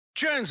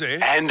Jonesy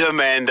and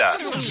Amanda.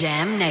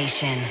 Jam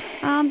Nation.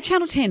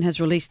 Channel 10 has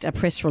released a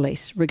press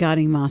release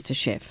regarding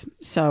MasterChef,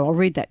 so I'll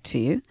read that to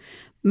you.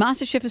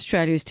 MasterChef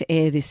Australia is to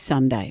air this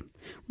Sunday.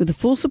 With the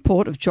full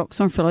support of Jock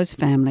Sonfrillo's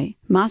family,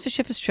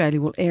 MasterChef Australia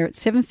will air at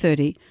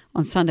 7:30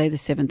 on Sunday the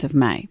 7th of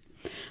May.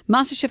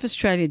 MasterChef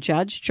Australia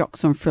judge Jock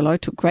Sonfrillo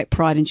took great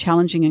pride in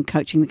challenging and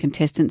coaching the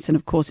contestants and,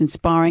 of course,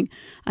 inspiring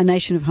a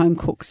nation of home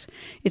cooks.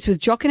 It's with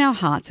Jock in our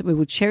hearts that we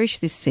will cherish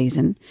this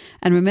season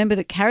and remember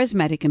the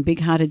charismatic and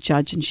big-hearted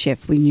judge and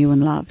chef we knew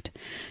and loved.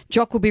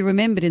 Jock will be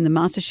remembered in the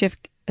MasterChef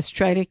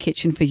Australia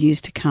kitchen for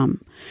years to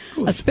come.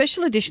 Good. A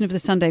special edition of the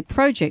Sunday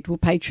Project will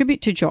pay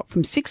tribute to Jock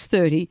from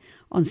 6:30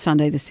 on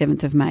Sunday the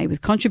 7th of May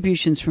with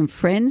contributions from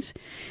friends.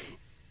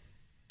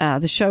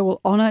 The show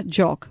will honour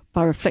Jock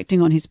by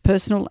reflecting on his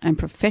personal and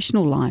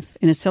professional life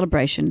in a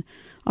celebration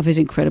of his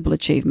incredible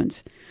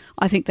achievements.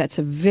 I think that's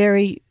a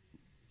very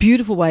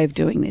beautiful way of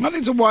doing this. I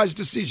think it's a wise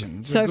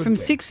decision. So from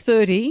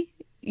 6:30,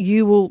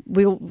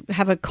 we'll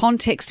have a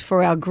context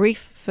for our grief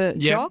for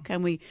Jock,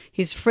 and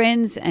his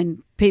friends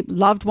and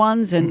loved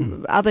ones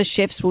and other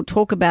chefs will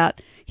talk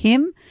about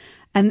him,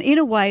 and in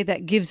a way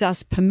that gives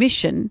us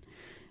permission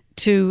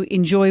to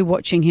enjoy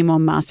watching him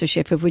on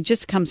MasterChef. If we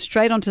just come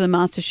straight onto the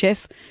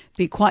MasterChef,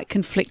 be quite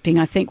conflicting,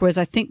 I think, whereas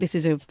I think this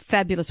is a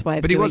fabulous way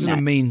of doing that. But he wasn't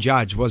a mean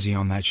judge, was he,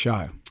 on that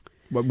show?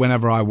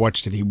 Whenever I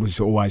watched it, he was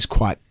always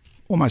quite,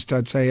 almost,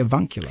 I'd say,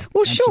 avuncular.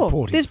 Well, and sure.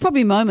 supportive. There's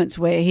probably moments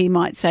where he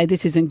might say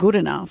this isn't good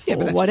enough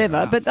or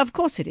whatever, but of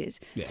course it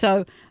is. Yeah.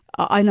 So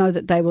I know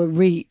that they were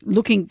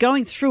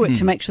going through it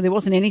to make sure there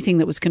wasn't anything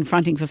that was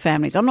confronting for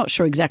families. I'm not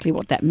sure exactly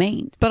what that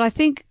means, but I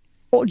think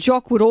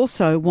Jock would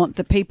also want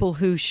the people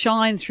who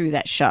shine through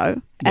that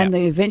show and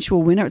the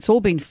eventual winner, it's all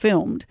been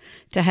filmed,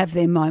 to have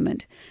their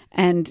moment.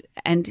 And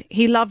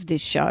he loved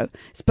this show.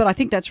 But I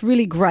think that's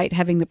really great,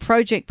 having the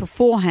project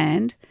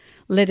beforehand,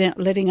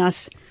 letting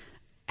us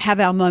have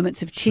our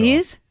moments of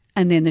tears,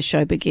 and then the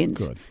show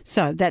begins. Good.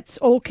 So that's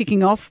all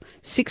kicking off,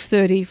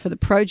 6:30 for the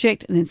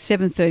project and then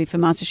 7:30 for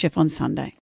MasterChef on Sunday.